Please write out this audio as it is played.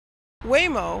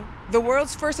Waymo, the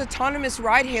world's first autonomous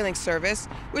ride-hailing service,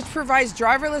 which provides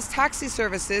driverless taxi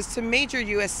services to major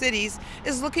U.S. cities,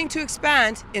 is looking to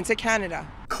expand into Canada.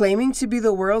 Claiming to be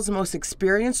the world's most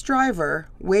experienced driver,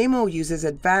 Waymo uses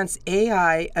advanced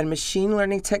AI and machine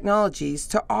learning technologies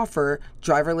to offer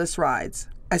driverless rides.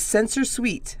 A sensor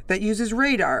suite that uses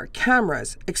radar,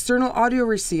 cameras, external audio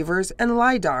receivers, and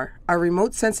LiDAR, a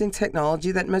remote sensing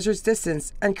technology that measures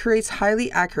distance and creates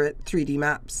highly accurate 3D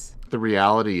maps. The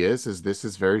reality is this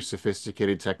is very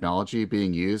sophisticated technology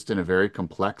being used in a very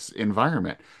complex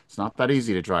environment. It's not that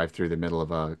easy to drive through the middle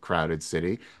of a crowded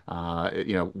city,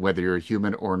 whether you're a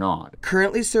human or not.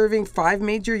 Currently serving 5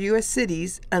 major U.S.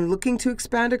 cities and looking to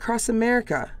expand across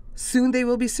America. Soon they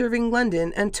will be serving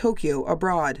London and Tokyo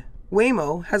abroad.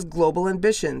 Waymo has global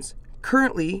ambitions.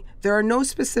 Currently, there are no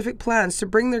specific plans to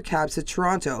bring their cabs to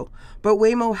Toronto, but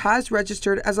Waymo has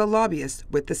registered as a lobbyist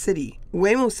with the city.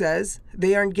 Waymo says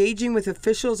they are engaging with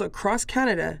officials across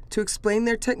Canada to explain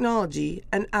their technology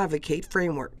and advocate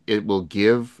framework. It will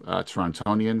give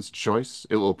Torontonians choice.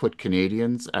 It will put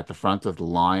Canadians at the front of the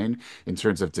line in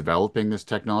terms of developing this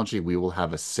technology. We will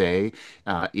have a say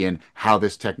in how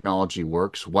this technology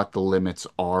works, what the limits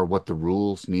are, what the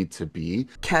rules need to be.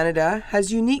 Canada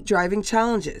has unique driving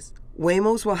challenges.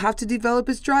 Waymo's will have to develop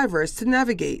its drivers to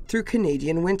navigate through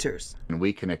Canadian winters. And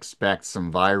we can expect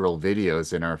some viral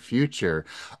videos in our future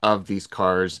of these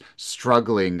cars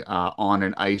struggling on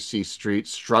an icy street,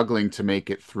 struggling to make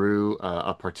it through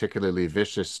a particularly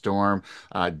vicious storm,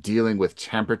 dealing with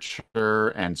temperature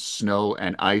and snow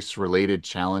and ice related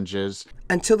challenges.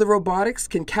 Until the robotics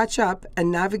can catch up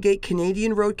and navigate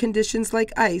Canadian road conditions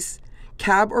like ice,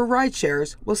 cab or ride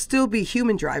shares will still be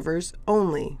human drivers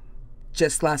only.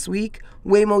 Just last week,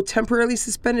 Waymo temporarily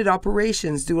suspended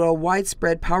operations due to a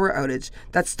widespread power outage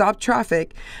that stopped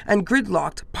traffic and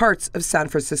gridlocked parts of San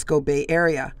Francisco Bay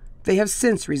Area. They have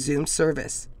since resumed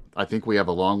service. I think we have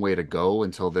a long way to go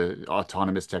until the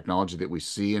autonomous technology that we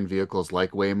see in vehicles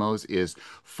like Waymo's is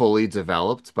fully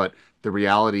developed. But the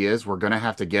reality is we're going to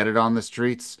have to get it on the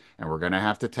streets and we're going to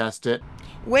have to test it.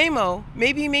 Waymo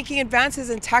may be making advances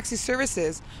in taxi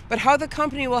services, but how the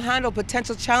company will handle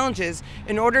potential challenges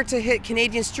in order to hit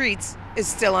Canadian streets is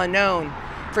still unknown.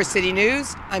 For City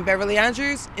News, I'm Beverly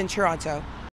Andrews in Toronto.